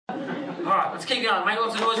right, let's keep going. Make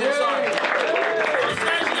lots of noise outside. This is the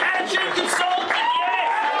Attitude Consultant.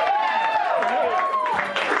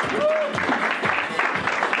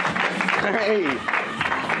 Hey.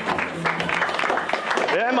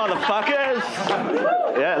 Yeah, motherfuckers.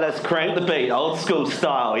 Yeah, let's crank the beat, old school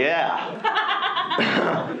style, yeah.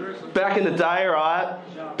 Back in the day, right,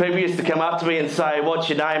 people used to come up to me and say, what's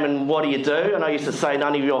your name and what do you do? And I used to say,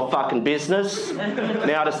 none of your fucking business.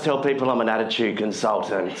 Now I just tell people I'm an attitude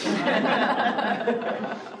consultant.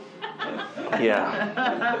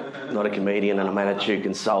 Yeah, not a comedian and I'm an attitude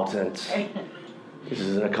consultant. This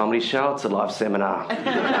isn't a comedy show, it's a live seminar.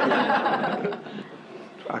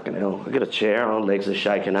 Fucking hell, I got a chair, my legs are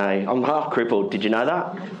shaking, eh? I'm half crippled, did you know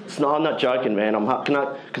that? I'm not joking, man. Can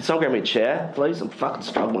someone grab me a chair, please? I'm fucking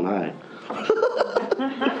struggling, eh?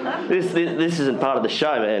 This isn't part of the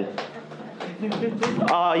show, man.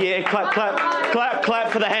 Oh, yeah, clap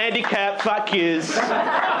for the handicap, fuck yous. Oh,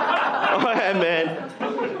 yeah, man.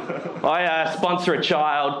 I sponsor a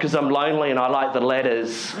child because I'm lonely and I like the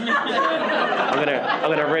letters. I'm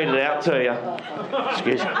gonna read it out to you.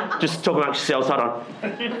 Excuse me. Just talk amongst yourselves, hold on.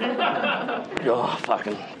 Oh,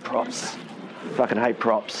 fucking props. Fucking hate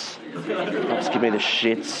props. Props give me the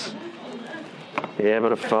shits. Yeah,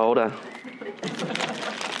 but a folder.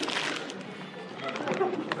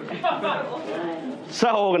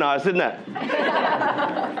 So organised, isn't it?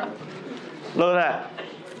 Look at that.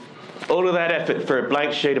 All of that effort for a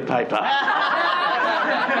blank sheet of paper.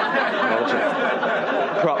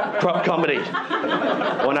 Prop comedy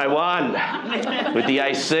 101 with the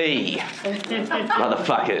AC.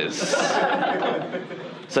 Motherfuckers.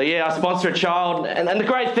 So yeah, I sponsor a child, and the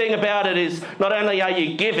great thing about it is not only are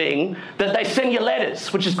you giving, that they send you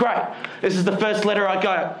letters, which is great. This is the first letter I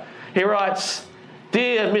got. He writes,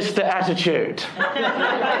 "Dear Mr. Attitude,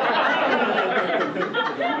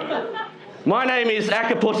 my name is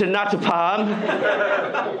Akaputta Natapam,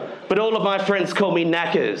 but all of my friends call me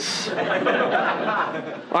Knackers.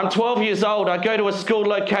 I'm 12 years old. I go to a school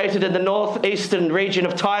located in the northeastern region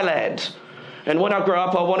of Thailand. And when I grow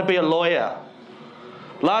up, I want to be a lawyer.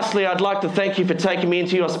 Lastly, I'd like to thank you for taking me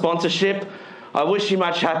into your sponsorship. I wish you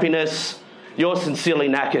much happiness. Yours sincerely,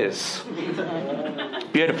 Knackers."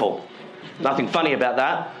 Beautiful. Nothing funny about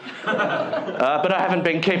that. But I haven't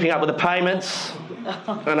been keeping up with the payments.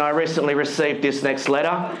 And I recently received this next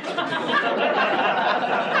letter.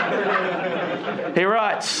 He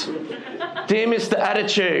writes, "Dear Mr.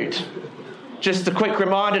 Attitude, just a quick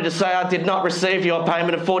reminder to say I did not receive your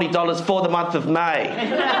payment of $40 for the month of May.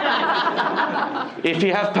 If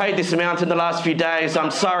you have paid this amount in the last few days,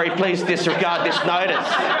 I'm sorry, please disregard this notice."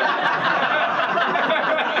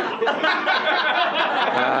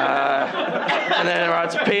 And then it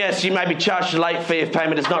writes, "P.S. You may be charged a late fee if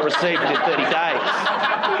payment is not received within 30 days.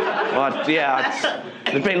 Well, yeah,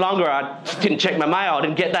 it's been longer. I didn't check my mail. I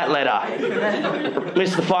didn't get that letter.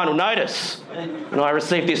 Missed the final notice. And I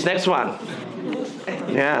received this next one.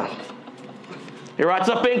 Yeah. He writes,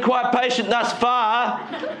 "I've been quite patient thus far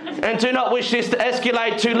and do not wish this to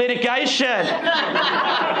escalate to litigation.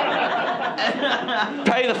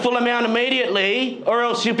 Pay the full amount immediately or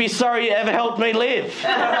else you'll be sorry you ever helped me live.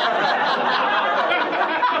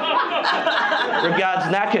 Regards,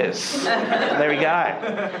 Knackers." There we go.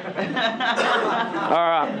 All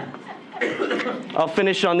right. I'll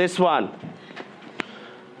finish on this one.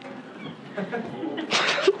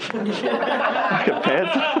 Like a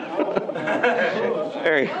panther.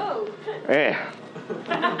 Yeah.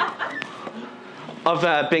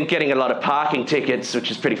 I've been getting a lot of parking tickets, which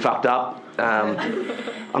is pretty fucked up.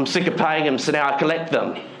 I'm sick of paying them, so now I collect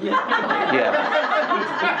them. Yeah.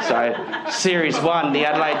 So, Series 1, the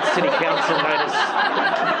Adelaide City Council Notice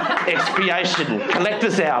Expiation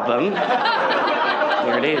Collector's Album.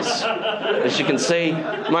 There it is. As you can see,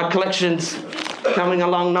 my collection's coming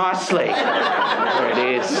along nicely. There it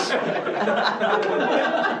is.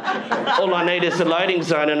 All I need is a loading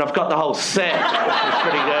zone and I've got the whole set, which is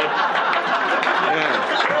pretty good.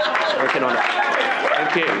 Yeah. Working on it.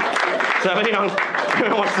 Thank you. So if anyone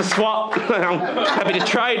wants to swap, I'm happy to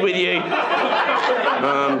trade with you.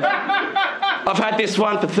 I've had this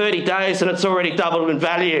one for 30 days and it's already doubled in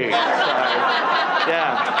value. So,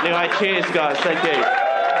 yeah. Anyway, cheers, guys. Thank you.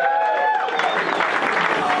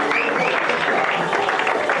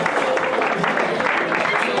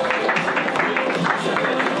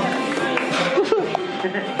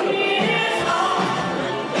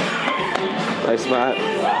 Thanks, mate.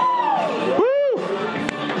 Woo!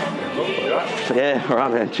 Yeah, all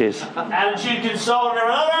right, man. Cheers. Attitude Consultant,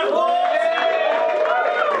 everyone.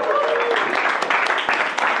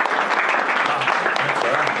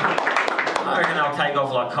 I reckon they'll take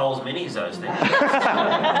off like Coles Minis, those things.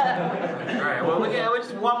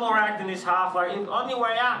 this halfway. On your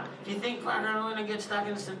way out, if you think, fuck, I'm going to get stuck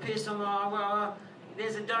in some piss,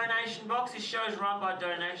 there's a donation box. This show's run by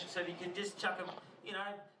donation, so if you can just chuck a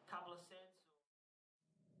couple of cents.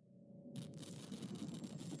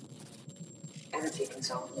 Energy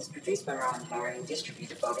Consultant is produced by Ryan Harry and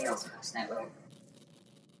distributed by the Ozcast Network.